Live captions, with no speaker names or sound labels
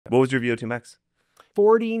What was your VO2 max?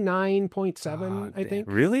 49.7, I think.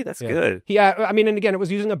 Really? That's good. Yeah. I mean, and again, it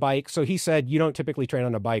was using a bike. So he said, you don't typically train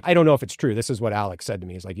on a bike. I don't know if it's true. This is what Alex said to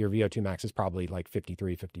me. He's like, your VO2 max is probably like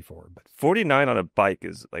 53, 54. But 49 on a bike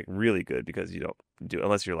is like really good because you don't do,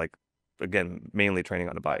 unless you're like, again, mainly training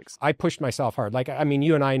on the bikes. I pushed myself hard. Like, I mean,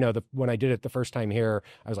 you and I know that when I did it the first time here,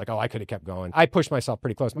 I was like, oh, I could have kept going. I pushed myself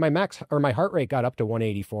pretty close. My max or my heart rate got up to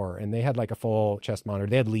 184 and they had like a full chest monitor.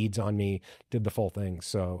 They had leads on me, did the full thing.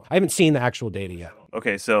 So I haven't seen the actual data yet.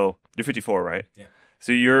 Okay. So you're 54, right? Yeah.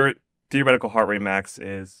 So your theoretical heart rate max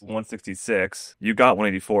is 166. You got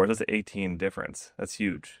 184. That's an 18 difference. That's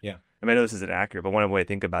huge. Yeah. I mean, I know this isn't accurate, but one way I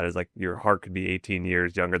think about it is like your heart could be 18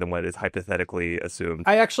 years younger than what is hypothetically assumed.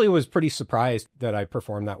 I actually was pretty surprised that I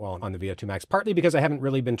performed that well on the VO2 max, partly because I haven't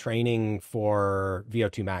really been training for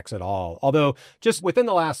VO2 max at all. Although just within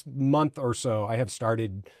the last month or so, I have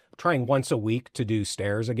started trying once a week to do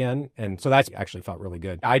stairs again. And so that's actually felt really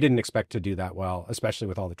good. I didn't expect to do that well, especially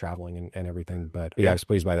with all the traveling and everything. But yeah, I was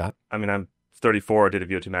pleased by that. I mean, I'm 34, I did a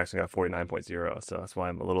VO2 max and got 49.0. So that's why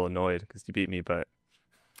I'm a little annoyed because you beat me, but...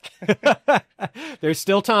 There's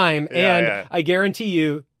still time. Yeah, and yeah. I guarantee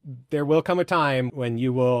you, there will come a time when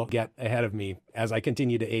you will get ahead of me as I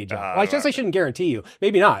continue to age up. Well, I guess I shouldn't guarantee you.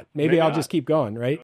 Maybe not. Maybe I'll not. just keep going, right?